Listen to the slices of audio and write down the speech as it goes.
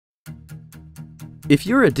If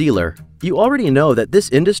you're a dealer, you already know that this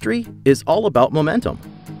industry is all about momentum.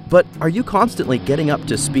 But are you constantly getting up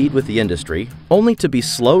to speed with the industry, only to be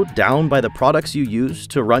slowed down by the products you use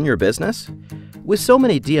to run your business? With so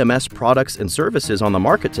many DMS products and services on the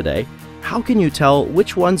market today, how can you tell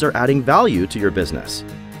which ones are adding value to your business?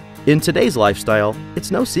 In today's lifestyle,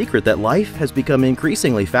 it's no secret that life has become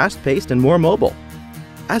increasingly fast-paced and more mobile.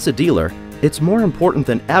 As a dealer, it's more important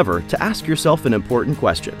than ever to ask yourself an important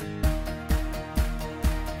question.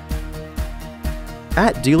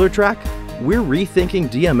 At Dealertrack, we're rethinking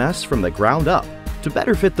DMS from the ground up to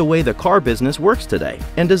better fit the way the car business works today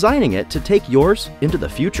and designing it to take yours into the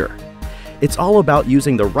future. It's all about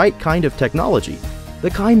using the right kind of technology, the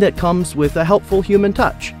kind that comes with a helpful human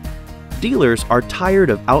touch. Dealers are tired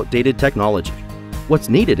of outdated technology. What's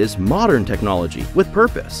needed is modern technology with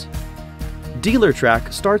purpose.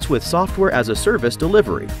 Dealertrack starts with software as a service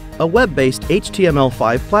delivery, a web-based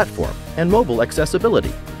HTML5 platform, and mobile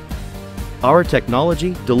accessibility. Our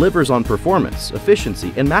technology delivers on performance,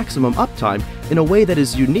 efficiency, and maximum uptime in a way that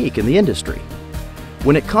is unique in the industry.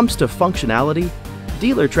 When it comes to functionality,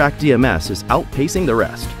 Dealertrack DMS is outpacing the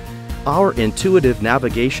rest. Our intuitive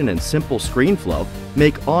navigation and simple screen flow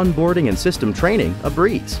make onboarding and system training a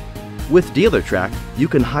breeze. With Dealertrack, you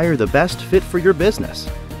can hire the best fit for your business,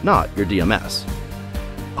 not your DMS.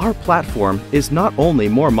 Our platform is not only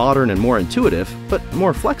more modern and more intuitive, but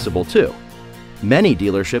more flexible too. Many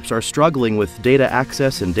dealerships are struggling with data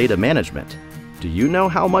access and data management. Do you know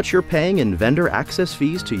how much you're paying in vendor access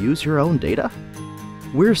fees to use your own data?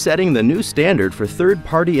 We're setting the new standard for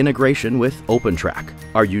third-party integration with OpenTrack,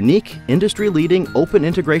 our unique, industry-leading open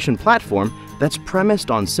integration platform that's premised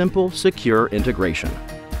on simple, secure integration.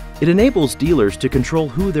 It enables dealers to control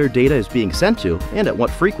who their data is being sent to and at what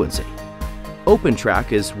frequency.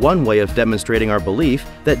 OpenTrack is one way of demonstrating our belief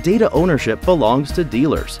that data ownership belongs to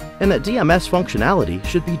dealers and that DMS functionality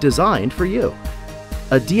should be designed for you.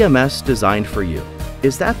 A DMS designed for you.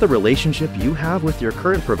 Is that the relationship you have with your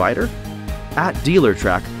current provider? At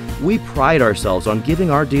Dealertrack, we pride ourselves on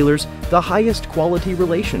giving our dealers the highest quality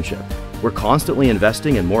relationship. We're constantly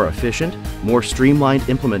investing in more efficient, more streamlined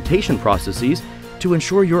implementation processes to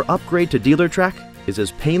ensure your upgrade to Dealertrack is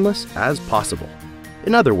as painless as possible.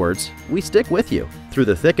 In other words, we stick with you through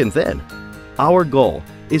the thick and thin. Our goal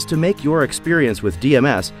is to make your experience with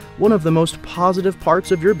DMS one of the most positive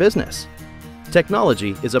parts of your business.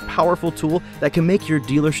 Technology is a powerful tool that can make your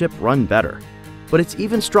dealership run better, but it's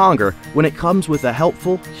even stronger when it comes with a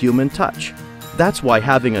helpful human touch. That's why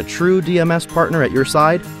having a true DMS partner at your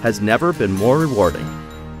side has never been more rewarding.